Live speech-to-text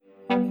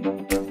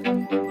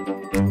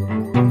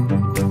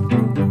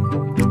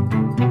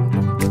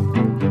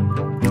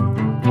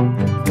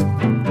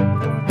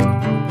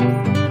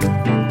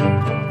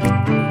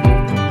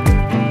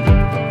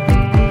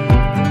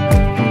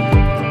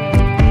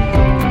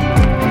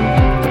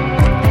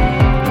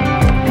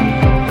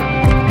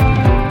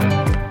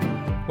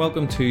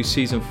Welcome to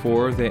Season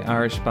 4 of the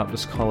Irish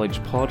Baptist College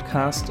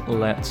podcast,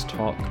 Let's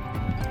Talk.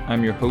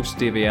 I'm your host,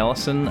 Davy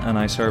Ellison, and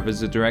I serve as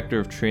the Director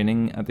of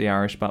Training at the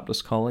Irish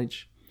Baptist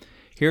College.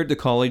 Here at the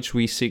college,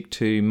 we seek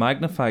to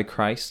magnify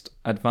Christ,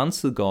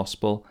 advance the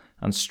gospel,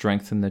 and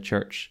strengthen the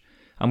church.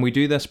 And we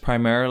do this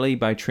primarily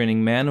by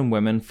training men and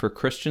women for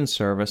Christian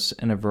service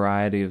in a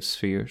variety of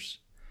spheres.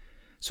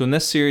 So in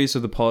this series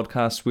of the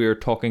podcast, we are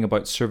talking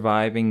about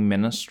surviving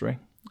ministry.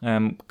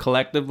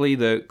 Collectively,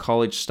 the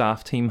college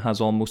staff team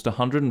has almost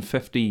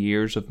 150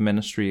 years of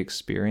ministry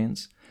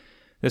experience.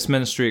 This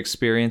ministry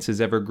experience is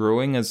ever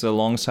growing as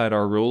alongside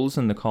our roles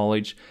in the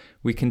college,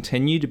 we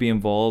continue to be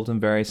involved in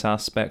various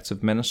aspects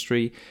of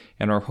ministry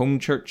in our home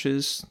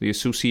churches, the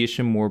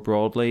association more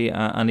broadly,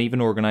 and even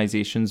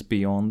organisations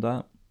beyond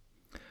that.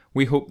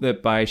 We hope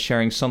that by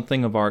sharing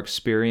something of our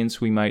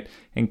experience, we might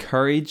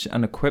encourage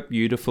and equip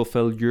you to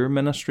fulfil your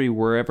ministry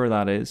wherever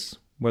that is.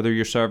 Whether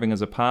you're serving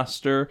as a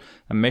pastor,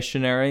 a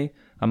missionary,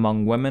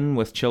 among women,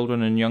 with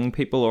children and young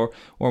people, or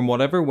in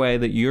whatever way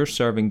that you're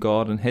serving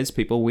God and His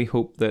people, we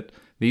hope that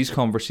these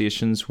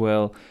conversations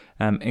will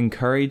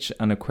encourage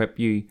and equip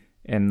you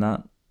in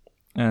that.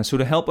 So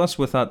to help us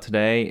with that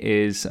today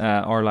is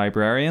our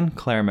librarian,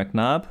 Claire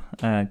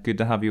McNabb. Good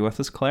to have you with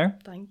us, Claire.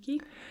 Thank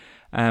you.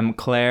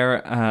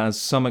 Claire has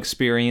some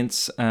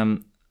experience.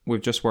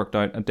 We've just worked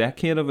out a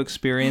decade of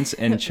experience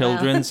in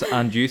children's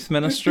and youth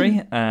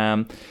ministry.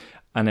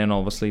 And then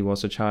obviously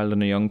was a child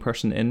and a young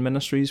person in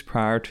ministries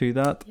prior to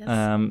that.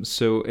 Yes.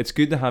 So it's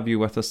good to have you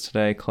with us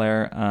today,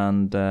 Claire,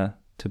 and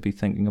to be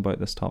thinking about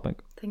this topic.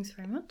 Thanks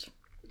very much.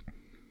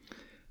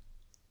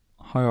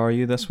 How are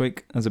you this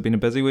week? Has it been a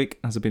busy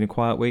week? Has it been a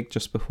quiet week?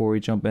 Just before we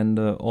jump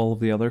into all of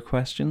the other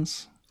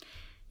questions.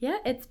 Yeah,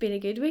 it's been a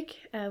good week.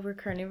 We're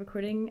currently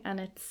recording and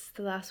it's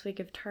the last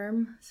week of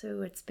term.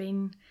 So it's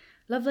been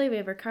lovely. We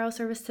have our carol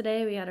service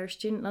today. We had our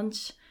student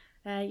lunch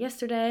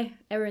yesterday.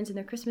 Everyone's in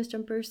their Christmas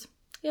jumpers.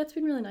 Yeah, it's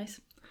been really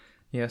nice.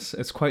 Yes,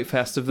 it's quite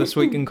festive this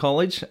week in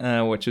college,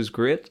 which is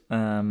great.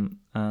 And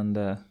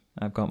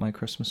I've got my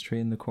Christmas tree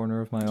in the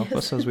corner of my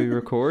office as we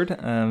record,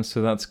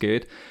 so that's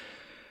good.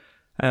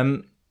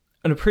 In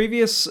a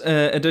previous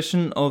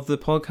edition of the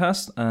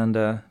podcast, and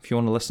if you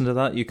want to listen to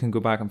that, you can go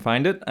back and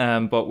find it.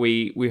 But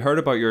we heard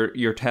about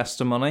your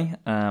testimony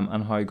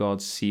and how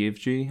God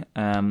saved you.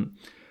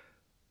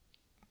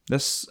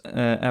 This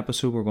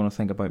episode, we're going to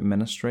think about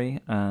ministry,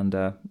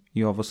 and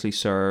you obviously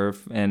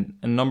serve in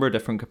a number of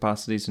different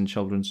capacities in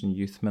children's and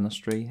youth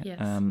ministry. Yes.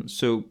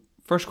 So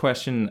first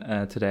question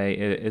today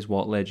is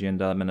what led you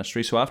into that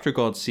ministry? So after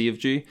God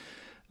saved you,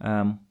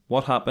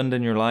 what happened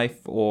in your life,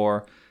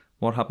 or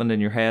what happened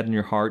in your head and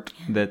your heart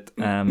that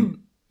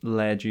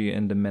led you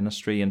into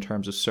ministry in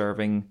terms of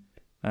serving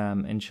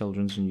in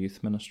children's and youth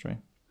ministry?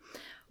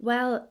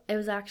 Well, it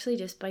was actually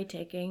just by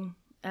taking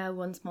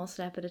one small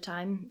step at a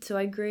time. So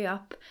I grew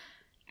up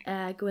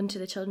going to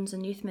the children's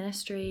and youth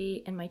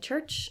ministry in my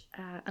church,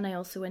 and I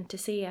also went to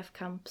CEF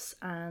camps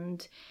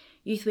and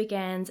youth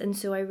weekends, and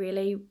so I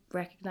really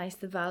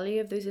recognised the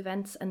value of those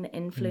events and the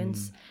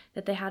influence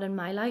that they had in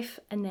my life.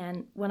 And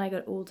then when I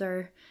got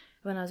older,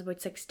 when I was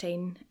about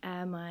 16,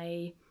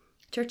 my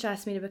church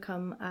asked me to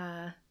become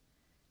a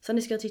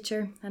Sunday school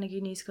teacher and a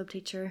Good News Club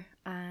teacher,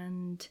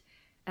 and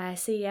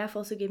CEF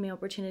also gave me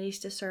opportunities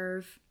to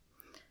serve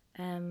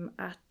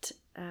at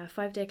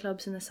 5-day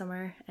clubs in the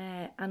summer,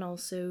 and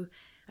also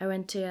I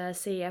went to a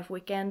CEF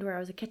weekend where I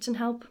was a kitchen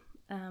help.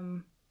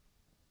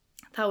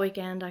 That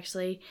weekend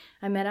actually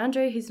I met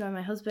Andrew, who's now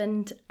my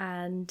husband,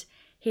 and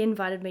he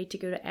invited me to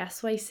go to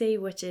SYC,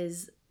 which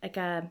is like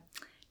a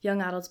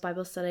young adults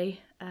Bible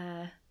study,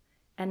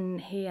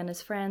 and he and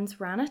his friends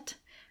ran it,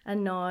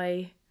 and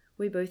now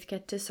we both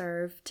get to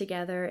serve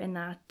together in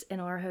that in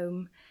our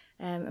home,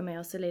 and we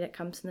also lead at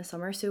camps in the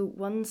summer. So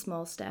one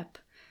small step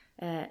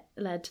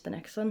led to the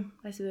next one,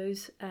 I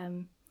suppose.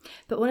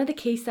 But one of the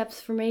key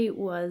steps for me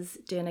was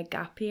doing a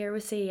gap year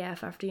with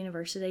CEF after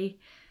university.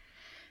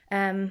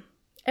 It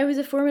was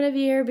a formative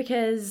year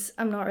because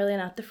I'm not really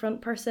an at the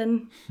front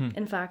person.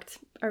 In fact,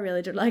 I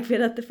really don't like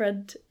being at the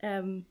front.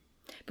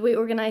 But we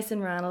organised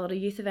and ran a lot of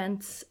youth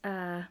events.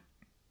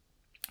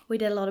 We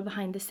did a lot of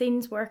behind the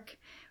scenes work.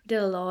 We did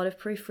a lot of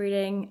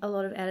proofreading, a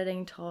lot of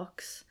editing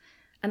talks,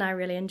 and I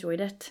really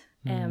enjoyed it.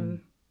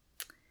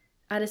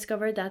 I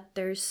discovered that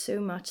there's so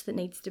much that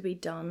needs to be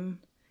done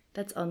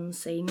that's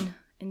unseen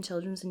in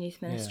children's and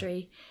youth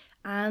ministry.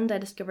 Yeah. And I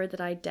discovered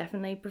that I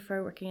definitely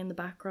prefer working in the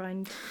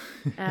background.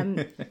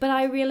 But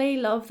I really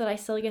love that I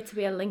still get to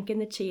be a link in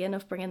the chain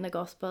of bringing the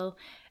gospel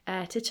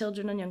to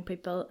children and young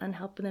people and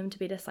helping them to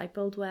be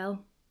discipled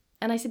well.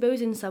 And I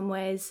suppose in some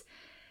ways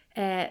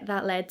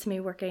that led to me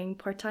working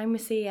part-time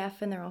with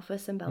CEF in their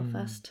office in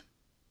Belfast.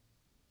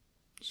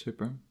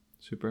 Super.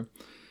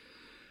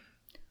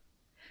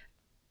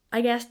 I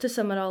guess to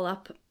sum it all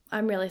up,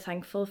 I'm really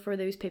thankful for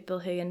those people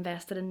who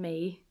invested in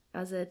me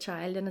as a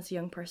child and as a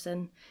young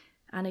person,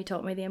 and who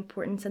taught me the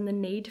importance and the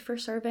need for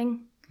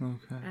serving.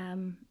 Okay.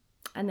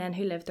 And then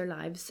who lived their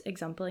lives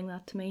exempling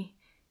that to me.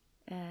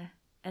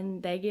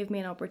 And they gave me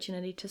an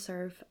opportunity to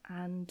serve,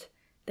 and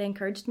they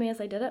encouraged me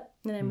as I did it,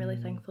 and I'm really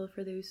thankful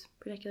for those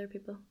particular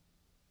people.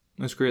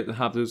 It's great to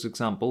have those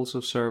examples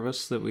of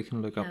service that we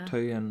can look up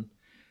to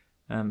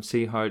and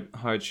see how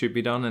it should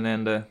be done, and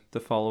then to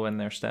follow in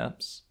their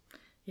steps.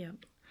 Yeah.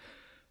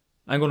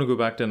 I'm going to go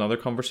back to another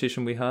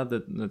conversation we had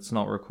that's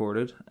not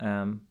recorded.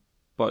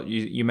 But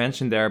you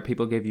mentioned there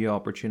people give you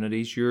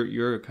opportunities.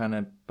 You're a kind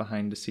of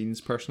behind the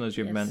scenes person, as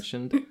you've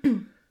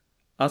mentioned.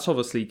 That's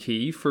obviously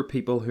key for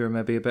people who are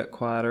maybe a bit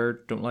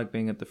quieter, don't like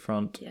being at the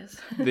front. Yes.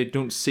 They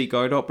don't seek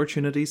out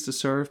opportunities to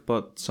serve,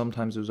 but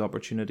sometimes those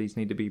opportunities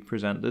need to be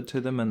presented to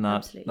them, and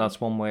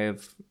that's one way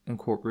of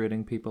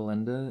incorporating people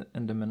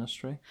into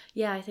ministry.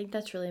 Yeah, I think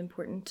that's really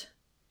important.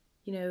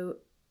 You know,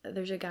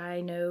 there's a guy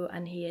I know,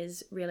 and he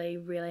is really,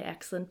 really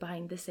excellent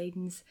behind the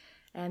scenes.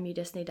 You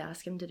just need to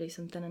ask him to do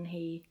something, and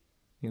he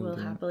will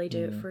happily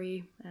do it for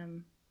you.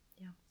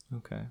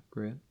 Okay,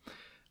 great.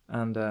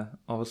 And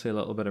obviously a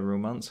little bit of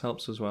romance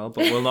helps as well,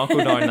 but we'll not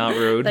go down that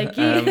road. Thank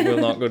you. We'll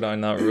not go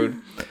down that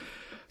road.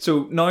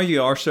 So now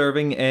you are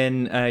serving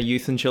in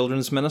youth and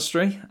children's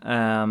ministry.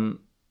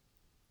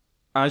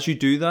 As you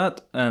do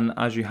that, and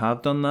as you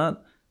have done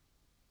that,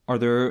 are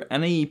there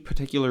any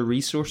particular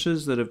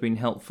resources that have been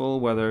helpful,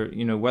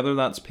 whether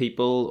that's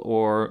people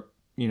or,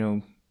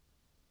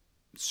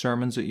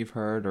 sermons that you've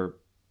heard or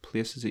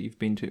places that you've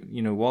been to?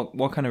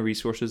 What kind of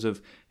resources have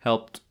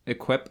helped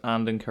equip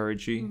and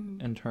encourage you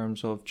in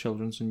terms of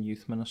children's and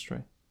youth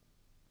ministry?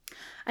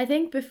 I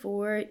think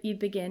before you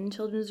begin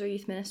children's or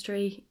youth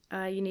ministry,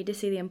 you need to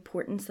see the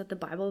importance that the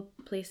Bible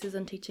places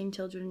on teaching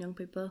children and young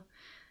people.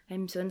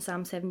 So in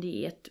Psalm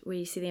 78,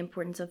 we see the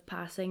importance of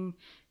passing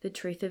the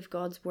truth of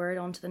God's word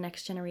on to the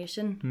next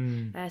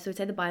generation. So I'd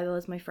say the Bible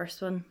is my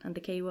first one and the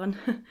key one.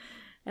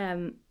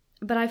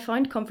 But I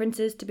found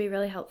conferences to be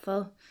really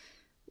helpful.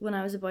 When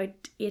I was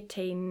about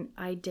 18,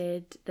 I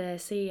did the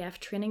CEF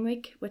training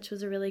week, which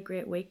was a really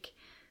great week.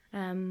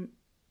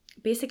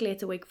 Basically,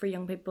 it's a week for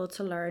young people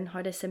to learn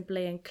how to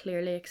simply and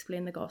clearly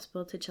explain the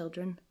gospel to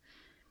children.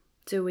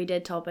 So we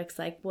did topics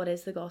like, what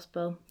is the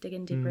gospel?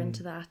 Digging deeper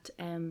into that.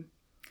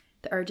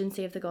 The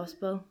urgency of the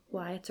gospel,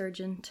 why it's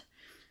urgent.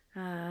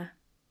 How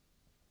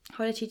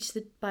to teach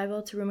the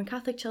Bible to Roman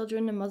Catholic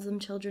children and Muslim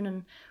children,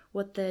 and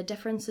what the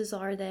differences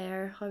are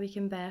there, how we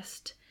can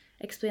best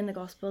explain the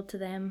gospel to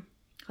them.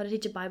 How to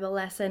teach a Bible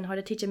lesson, how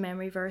to teach a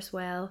memory verse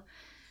well,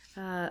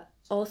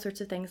 all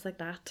sorts of things like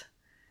that.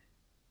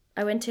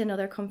 I went to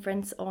another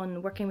conference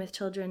on working with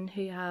children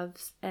who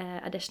have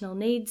additional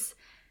needs.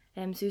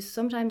 So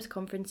sometimes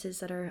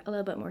conferences that are a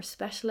little bit more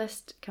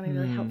specialist can be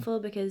really helpful,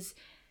 because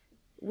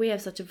we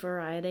have such a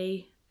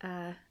variety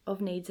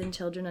of needs in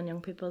children and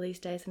young people these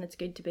days, and it's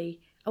good to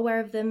be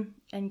aware of them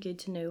and good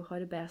to know how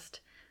to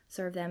best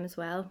serve them as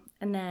well.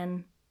 And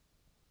then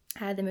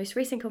the most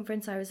recent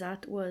conference I was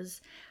at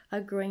was a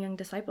Growing Young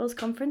Disciples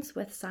conference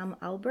with Sam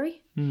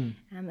Albury.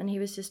 And he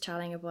was just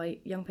chatting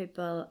about young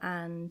people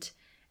and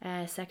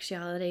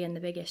sexuality and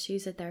the big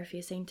issues that they're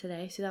facing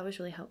today. So that was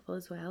really helpful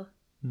as well.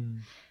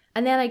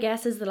 And then I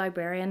guess as the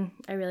librarian,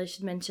 I really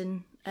should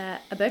mention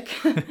a book.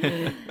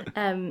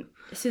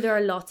 So there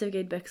are lots of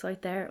good books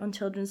out there on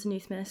children's and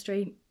youth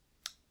ministry.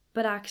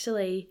 But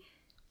actually,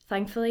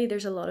 thankfully,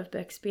 there's a lot of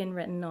books being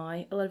written now,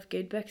 a lot of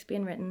good books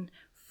being written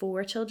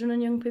for children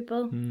and young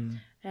people,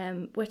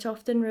 which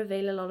often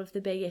reveal a lot of the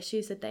big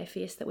issues that they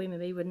face that we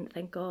maybe wouldn't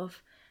think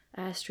of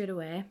straight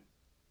away.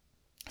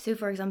 So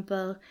for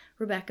example,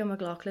 Rebecca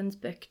McLaughlin's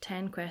book,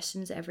 10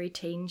 Questions Every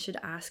Teen Should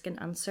Ask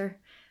and Answer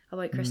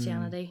about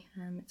Christianity.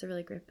 It's a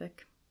really great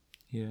book.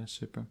 Yeah,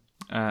 super.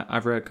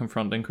 I've read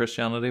Confronting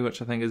Christianity,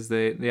 which I think is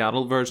the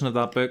adult version of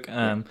that book.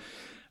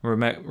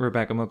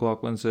 Rebecca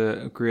McLaughlin's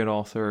a great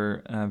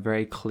author,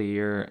 very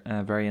clear,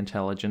 very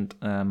intelligent,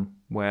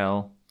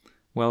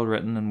 well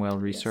written and well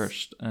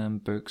researched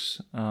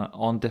books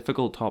on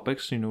difficult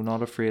topics,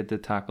 not afraid to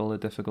tackle the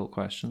difficult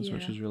questions,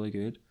 which is really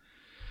good.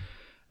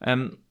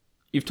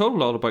 You've talked a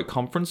lot about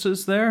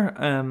conferences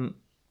there.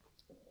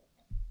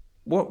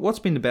 What's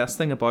been the best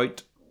thing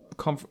about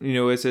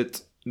is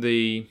it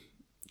the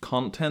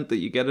content that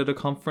you get at a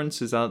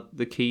conference? Is that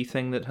the key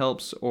thing that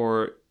helps,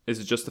 or is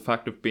it just the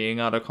fact of being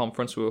at a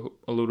conference with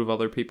a load of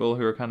other people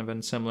who are kind of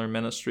in similar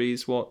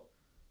ministries?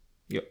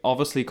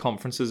 Obviously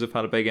conferences have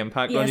had a big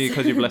impact on you,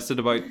 because you've listed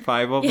about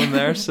 5 of them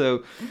there.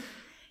 So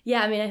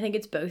yeah, I think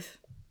it's both.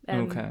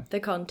 The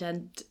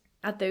content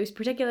at those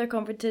particular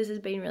conferences has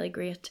been really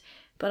great,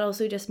 but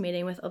also just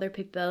meeting with other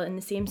people in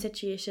the same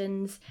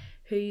situations,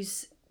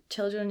 whose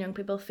children and young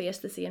people face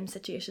the same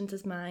situations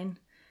as mine,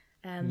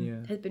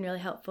 has been really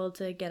helpful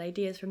to get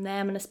ideas from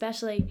them, and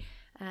especially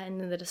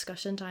in the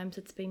discussion times,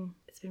 it's been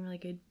really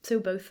good. So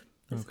both.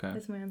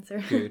 That's my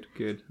answer.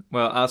 Good.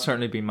 Well, that's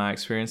certainly been my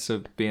experience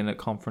of being at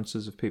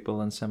conferences of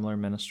people in similar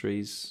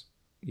ministries.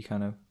 You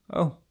kind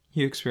of,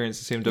 you experience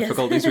the same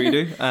difficulties we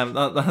do.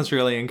 That's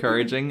really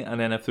encouraging. And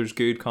then if there's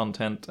good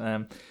content,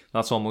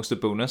 that's almost a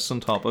bonus on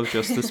top of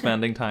just the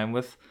spending time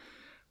with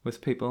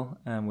people,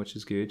 which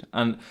is good.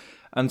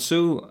 And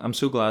so I'm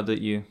so glad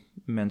that you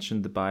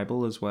mentioned the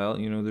Bible as well.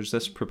 There's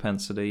this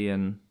propensity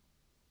in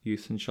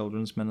youth and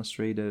children's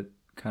ministry to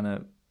kind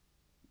of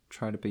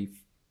try to be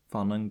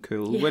fun and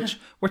cool, Yeah.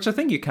 which I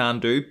think you can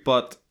do,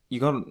 but you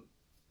got,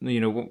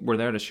 we're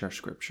there to share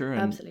scripture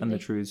and the Absolutely.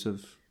 truths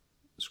of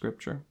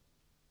scripture.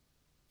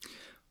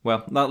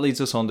 Well, that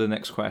leads us on to the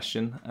next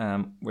question,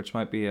 which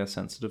might be a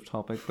sensitive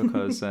topic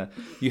because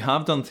you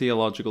have done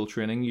theological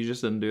training. You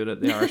just didn't do it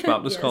at the Irish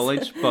Baptist Yes.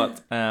 College,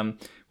 but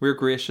we're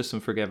gracious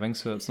and forgiving,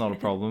 so it's not a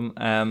problem.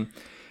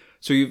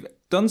 So you've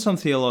done some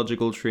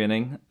theological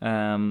training.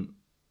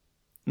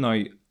 Now,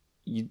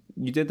 you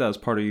did that as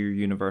part of your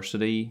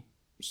university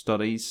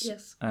studies.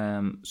 Yes.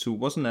 So it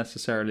wasn't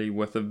necessarily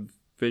with a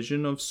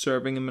vision of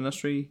serving in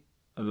ministry.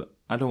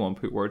 I don't want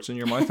to put words in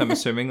your mouth. I'm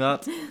assuming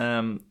that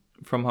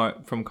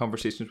from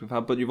conversations we've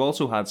had. But you've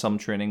also had some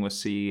training with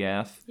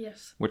CEF,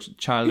 Yes. which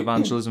Child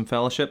Evangelism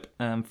Fellowship.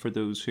 For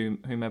those who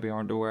maybe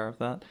aren't aware of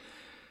that.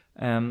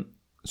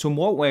 So in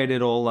what way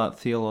did all that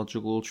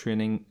theological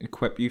training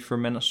equip you for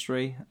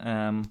ministry?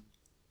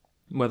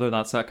 Whether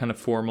that's that kind of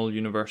formal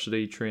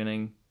university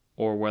training,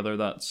 or whether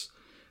that's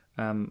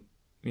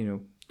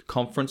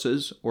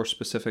conferences or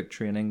specific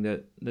training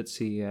that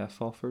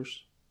CEF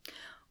offers?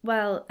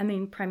 Well, I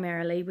mean,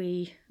 primarily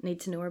we need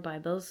to know our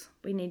Bibles.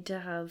 We need to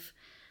have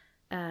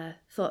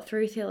thought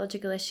through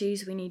theological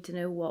issues. We need to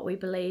know what we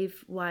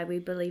believe, why we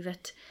believe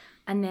it.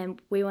 And then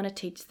we want to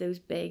teach those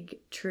big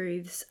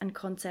truths and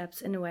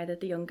concepts in a way that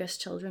the youngest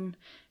children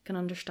can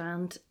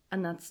understand.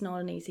 And that's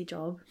not an easy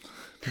job.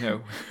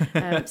 No.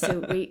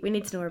 So we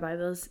need to know our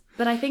Bibles.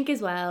 But I think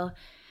as well,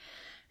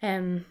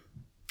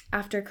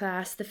 after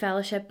class, the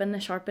fellowship and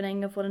the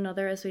sharpening of one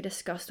another as we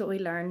discussed what we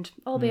learned,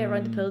 albeit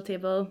around the pool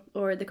table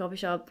or the coffee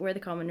shop or the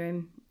common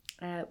room,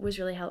 was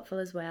really helpful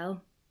as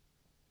well.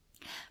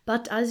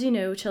 But as you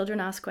know,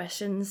 children ask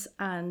questions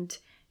and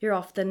you're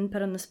often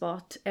put on the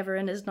spot.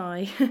 Everyone is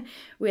now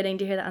waiting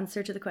to hear the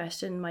answer to the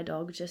question, my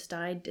dog just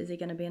died, is he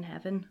going to be in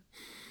heaven?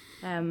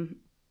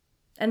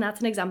 And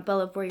that's an example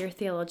of where your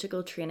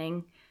theological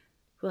training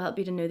will help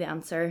you to know the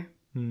answer.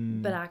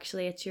 But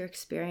actually it's your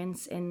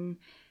experience in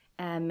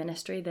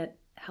ministry that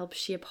helps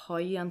shape how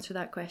you answer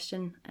that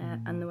question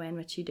and the way in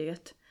which you do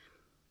it.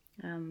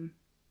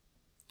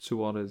 So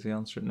what is the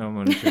answer? No, I'm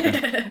only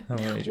joking.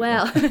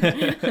 Well,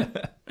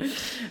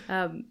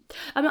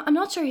 I'm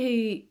not sure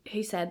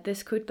who said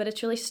this quote, but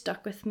it's really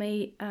stuck with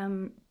me.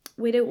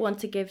 We don't want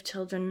to give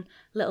children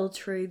little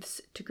truths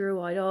to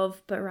grow out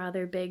of, but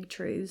rather big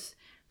truths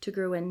to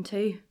grow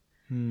into.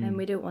 And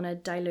we don't want to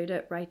dilute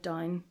it right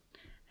down.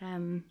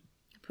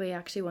 We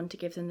actually want to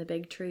give them the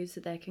big truths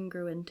that they can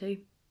grow into.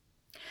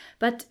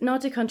 But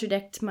not to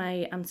contradict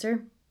my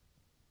answer,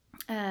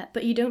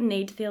 but you don't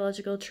need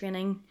theological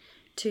training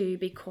to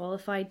be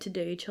qualified to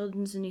do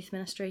children's and youth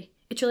ministry.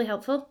 It's really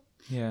helpful.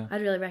 Yeah.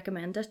 I'd really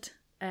recommend it.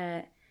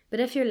 But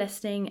if you're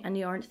listening and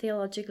you aren't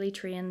theologically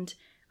trained,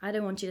 I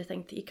don't want you to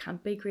think that you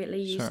can't be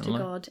greatly used Certainly.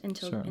 to God in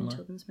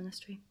children's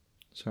ministry.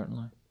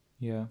 Certainly.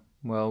 Yeah.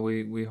 Well,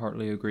 we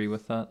heartily agree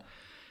with that.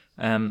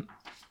 And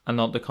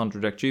not to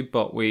contradict you,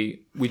 but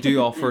we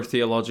do offer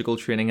theological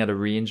training at a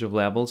range of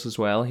levels as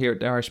well here at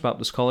the Irish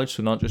Baptist College.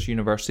 So not just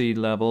university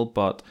level,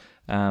 but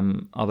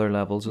other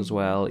levels as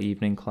well,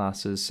 evening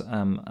classes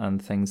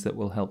and things that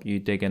will help you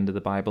dig into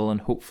the Bible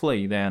and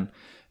hopefully then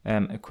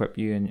equip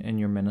you in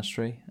your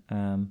ministry.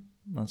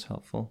 That's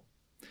helpful.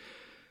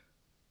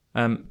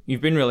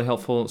 You've been really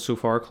helpful so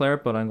far, Claire,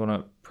 but I'm going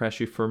to press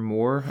you for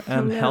more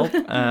help.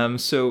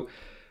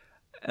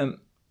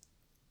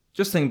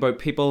 Just think about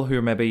people who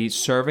are maybe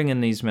serving in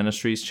these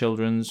ministries,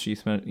 children's,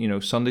 youth,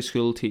 Sunday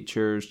school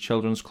teachers,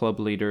 children's club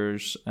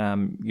leaders,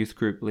 youth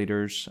group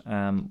leaders,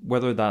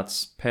 whether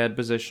that's paid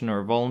position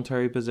or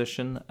voluntary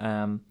position,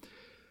 and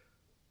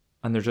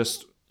they're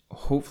just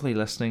hopefully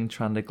listening,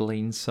 trying to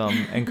glean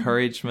some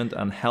encouragement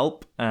and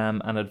help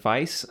and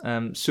advice.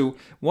 So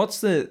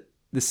what's the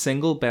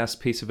single best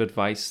piece of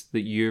advice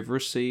that you've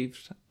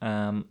received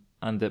and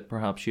that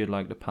perhaps you'd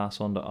like to pass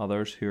on to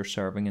others who are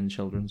serving in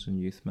children's and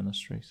youth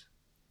ministries?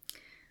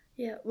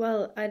 Yeah,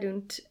 well, I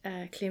don't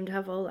claim to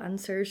have all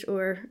answers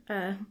or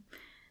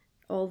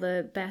all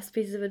the best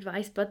pieces of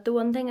advice, but the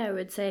one thing I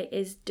would say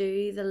is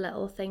do the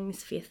little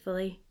things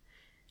faithfully.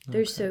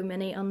 There's so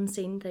many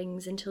unseen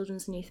things in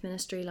children's and youth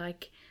ministry,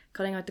 like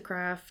cutting out the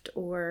craft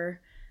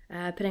or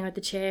putting out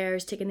the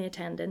chairs, taking the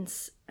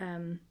attendance.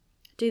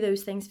 Do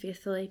those things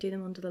faithfully, do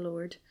them unto the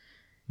Lord.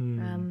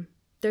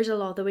 There's a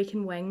lot that we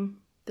can wing.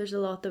 There's a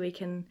lot that we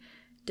can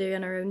do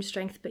in our own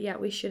strength, but yet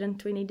we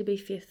shouldn't. We need to be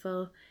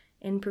faithful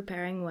in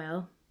preparing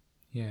well.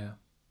 Yeah,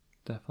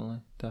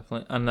 definitely.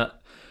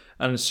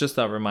 And it's just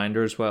that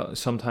reminder as well.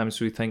 Sometimes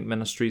we think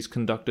ministry is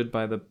conducted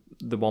by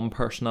the one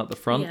person at the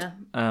front,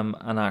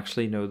 and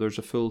actually no, there's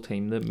a full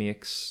team that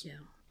makes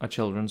a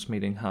children's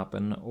meeting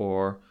happen,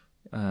 or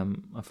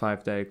a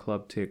 5-day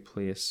club take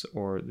place,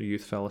 or the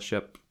youth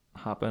fellowship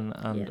happen,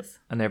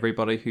 and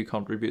everybody who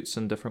contributes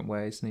in different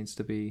ways needs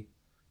to be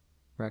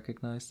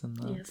recognised in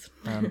that.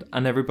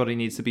 And everybody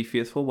needs to be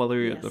faithful, whether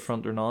you're at the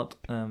front or not.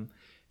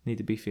 Need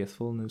to be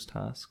faithful in those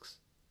tasks.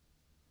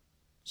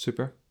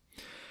 Super.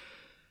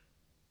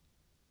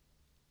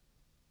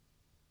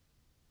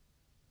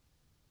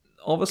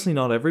 Obviously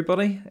not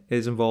everybody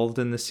is involved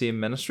in the same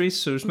ministries,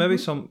 so there's maybe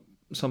some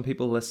some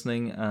people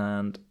listening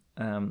and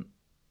trying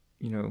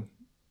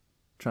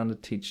to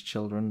teach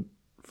children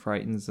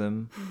frightens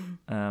them.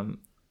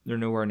 They're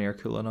nowhere near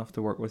cool enough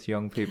to work with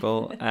young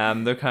people.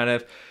 They're kind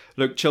of,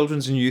 look,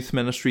 children's and youth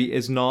ministry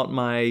is not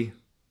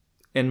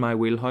in my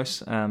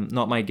wheelhouse,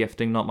 not my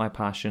gifting, not my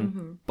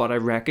passion, but I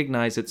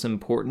recognize it's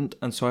important,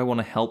 and so I want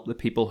to help the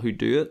people who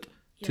do it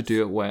to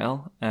do it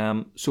well.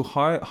 So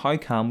how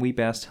can we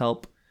best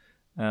help?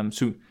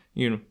 So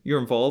you're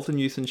involved in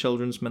youth and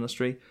children's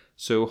ministry.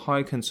 So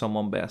how can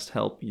someone best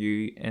help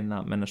you in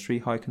that ministry?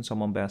 How can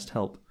someone best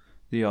help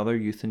the other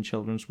youth and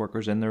children's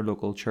workers in their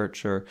local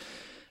church or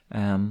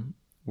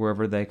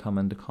wherever they come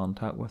into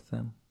contact with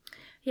them?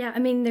 Yeah, I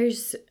mean,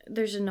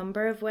 there's a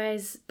number of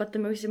ways, but the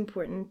most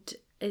important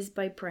is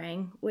by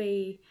praying.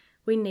 We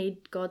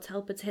need God's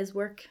help. It's His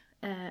work,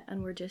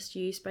 and we're just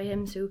used by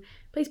Him. So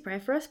please pray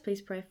for us.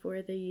 Please pray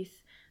for the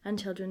youth and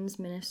children's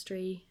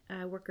ministry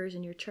workers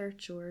in your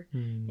church or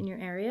in your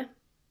area.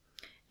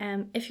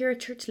 If you're a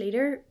church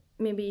leader,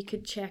 maybe you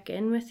could check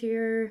in with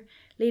your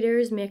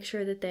leaders, make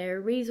sure that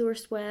they're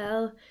resourced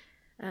well,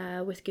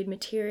 with good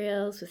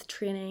materials, with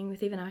training,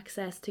 with even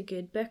access to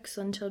good books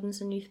on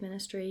children's and youth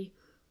ministry.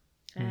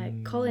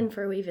 Call in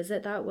for a wee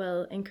visit. That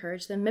will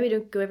encourage them. Maybe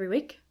don't go every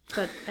week,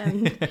 but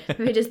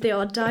maybe just the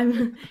odd time.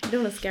 You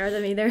don't want to scare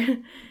them either.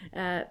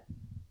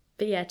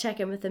 But yeah, check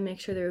in with them, make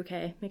sure they're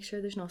okay, make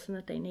sure there's nothing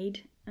that they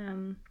need.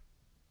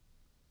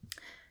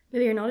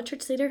 Maybe you're not a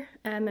church leader,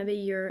 maybe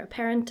you're a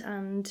parent,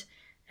 and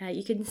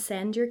you can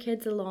send your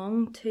kids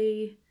along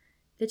to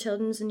the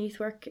children's and youth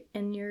work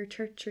in your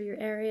church or your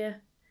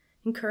area.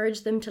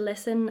 Encourage them to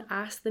listen,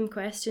 ask them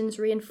questions,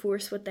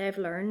 reinforce what they've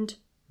learned.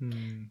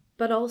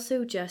 But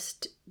also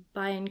just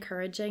by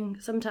encouraging.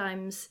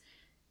 Sometimes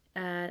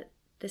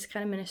this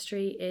kind of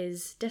ministry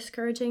is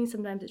discouraging,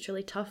 sometimes it's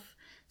really tough,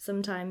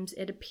 sometimes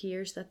it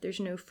appears that there's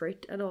no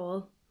fruit at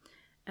all.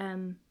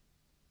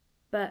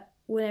 But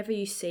whenever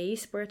you see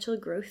spiritual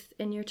growth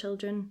in your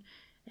children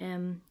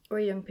or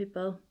young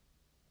people,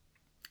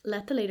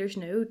 let the leaders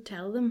know,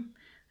 tell them.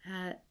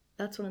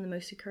 That's one of the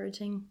most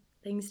encouraging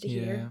things to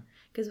hear,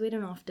 because we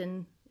don't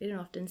often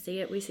see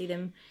it. We see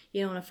them,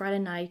 on a Friday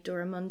night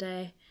or a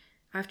Monday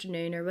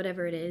afternoon or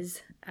whatever it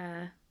is.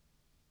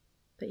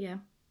 But yeah.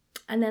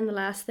 And then the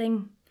last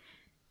thing,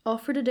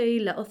 offer to do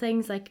little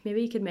things, like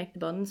maybe you could make the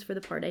buns for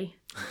the party.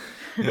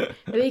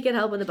 Maybe you could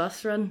help with the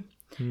bus run.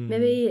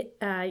 Maybe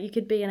you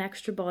could be an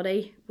extra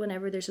body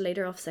whenever there's a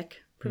leader off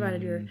sick,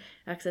 provided your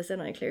access is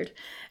not cleared.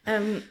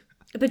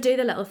 But do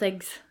the little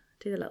things.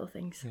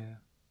 Yeah.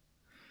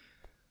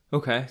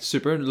 Okay,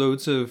 super.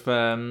 Loads of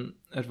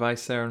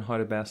advice there on how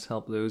to best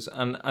help those.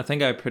 And I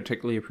think I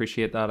particularly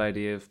appreciate that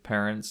idea of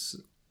parents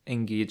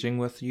engaging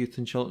with youth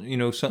and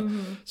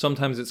children.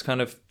 Sometimes it's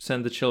kind of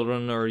send the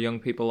children or young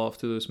people off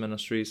to those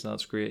ministries, and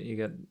that's great. You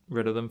get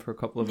rid of them for a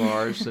couple of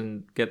hours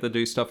and get to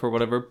do stuff or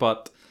whatever.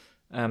 But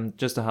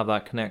just to have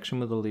that connection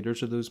with the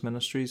leaders of those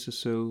ministries is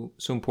so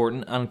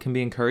important, and can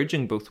be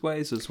encouraging both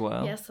ways as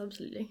well. Yes,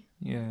 absolutely.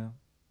 Yeah.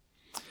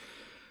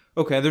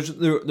 Okay,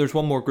 there's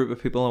one more group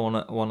of people I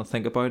want to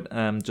think about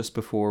just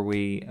before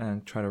we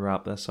try to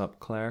wrap this up,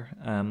 Claire.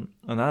 And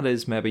that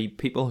is maybe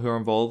people who are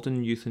involved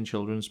in youth and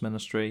children's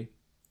ministry,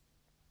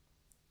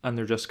 and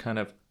they're just kind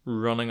of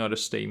running out of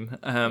steam.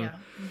 I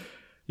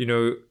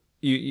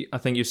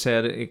think you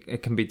said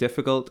it can be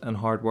difficult and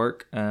hard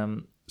work.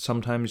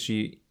 Sometimes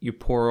you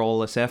pour all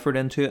this effort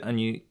into it and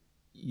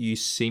you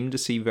seem to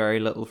see very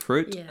little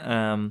fruit.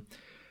 Yeah.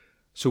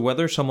 So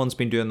whether someone's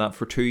been doing that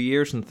for 2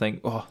 years and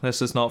think, oh,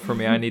 this is not for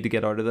me, I need to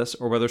get out of this,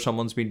 or whether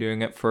someone's been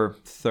doing it for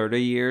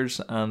 30 years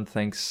and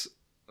thinks,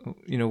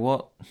 you know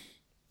what,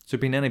 has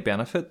there been any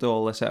benefit to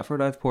all this effort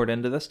I've poured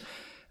into this?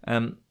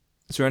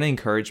 Is there any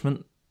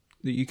encouragement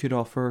that you could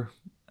offer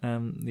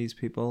these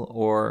people,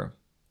 or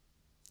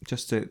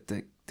just to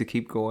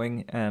keep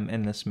going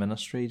in this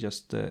ministry,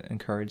 just to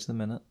encourage them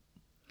in it?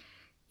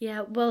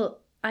 Yeah, well,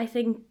 I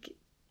think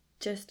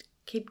just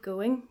keep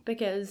going,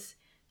 because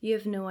you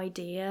have no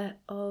idea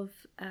of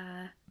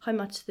how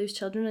much those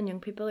children and young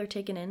people are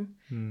taking in.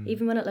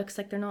 Even when it looks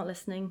like they're not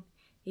listening,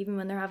 even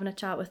when they're having a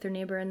chat with their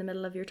neighbour in the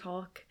middle of your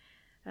talk,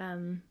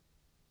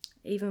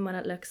 even when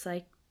it looks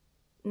like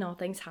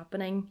nothing's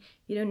happening,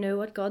 you don't know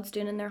what God's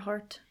doing in their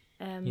heart,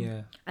 and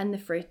the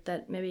fruit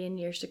that maybe in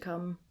years to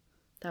come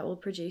that will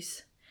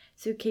produce.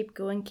 So keep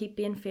going, keep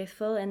being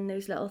faithful in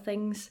those little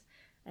things,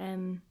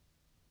 and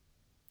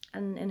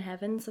in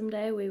heaven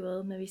someday we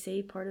will maybe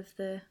see part of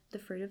the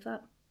fruit of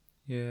that.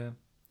 Yeah,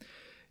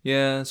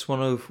 it's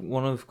one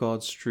of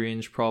God's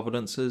strange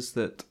providences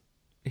that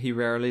He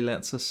rarely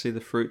lets us see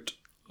the fruit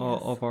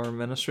of our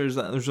ministers.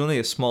 There's only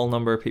a small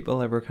number of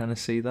people ever kind of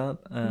see that.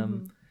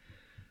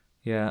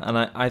 Yeah, and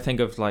I think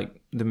of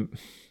like the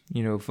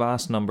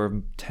vast number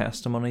of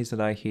testimonies that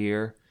I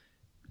hear.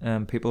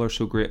 People are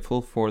so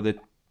grateful for the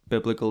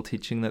biblical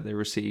teaching that they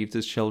received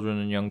as children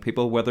and young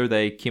people, whether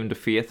they came to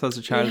faith as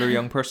a child or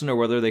young person, or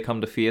whether they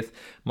come to faith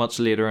much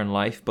later in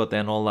life, but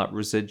then all that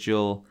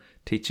residual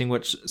teaching,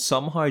 which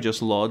somehow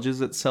just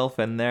lodges itself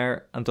in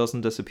there and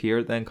doesn't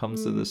disappear, then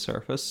comes to the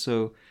surface.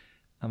 So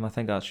I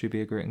think that should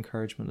be a great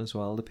encouragement as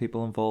well to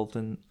people involved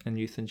in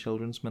youth and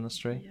children's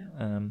ministry.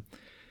 Yeah.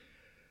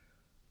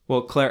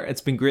 Well, Claire,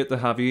 it's been great to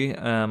have you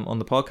on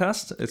the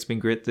podcast. It's been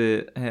great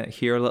to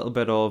hear a little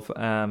bit of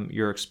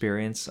your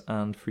experience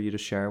and for you to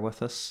share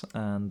with us.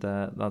 And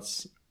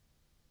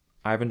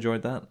I've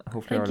enjoyed that.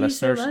 Hopefully Thank you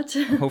so much.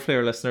 Hopefully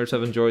our listeners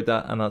have enjoyed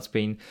that, and that's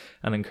been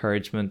an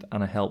encouragement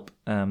and a help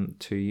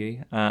to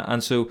you.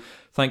 And so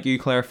thank you,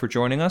 Claire, for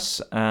joining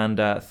us, and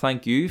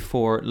thank you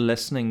for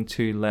listening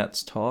to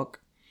Let's Talk.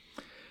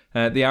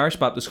 The Irish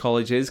Baptist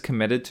College is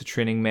committed to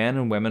training men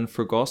and women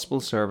for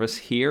gospel service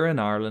here in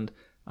Ireland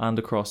and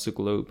across the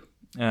globe.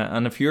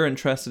 And if you're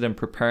interested in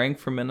preparing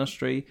for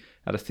ministry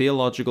at a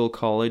theological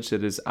college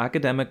that is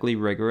academically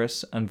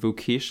rigorous and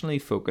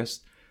vocationally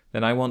focused,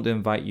 then I want to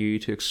invite you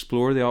to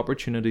explore the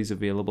opportunities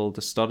available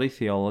to study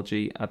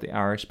theology at the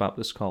Irish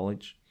Baptist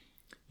College.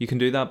 You can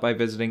do that by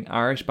visiting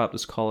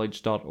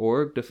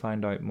irishbaptistcollege.org to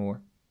find out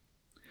more.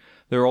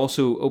 There are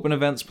also open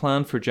events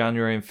planned for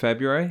January and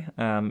February.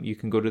 You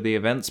can go to the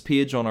events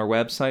page on our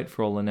website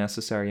for all the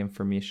necessary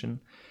information.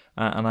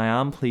 And I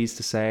am pleased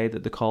to say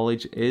that the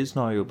college is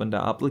now open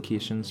to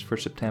applications for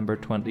September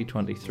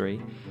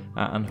 2023,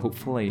 and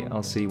hopefully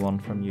I'll see one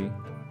from you.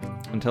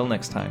 Until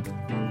next time.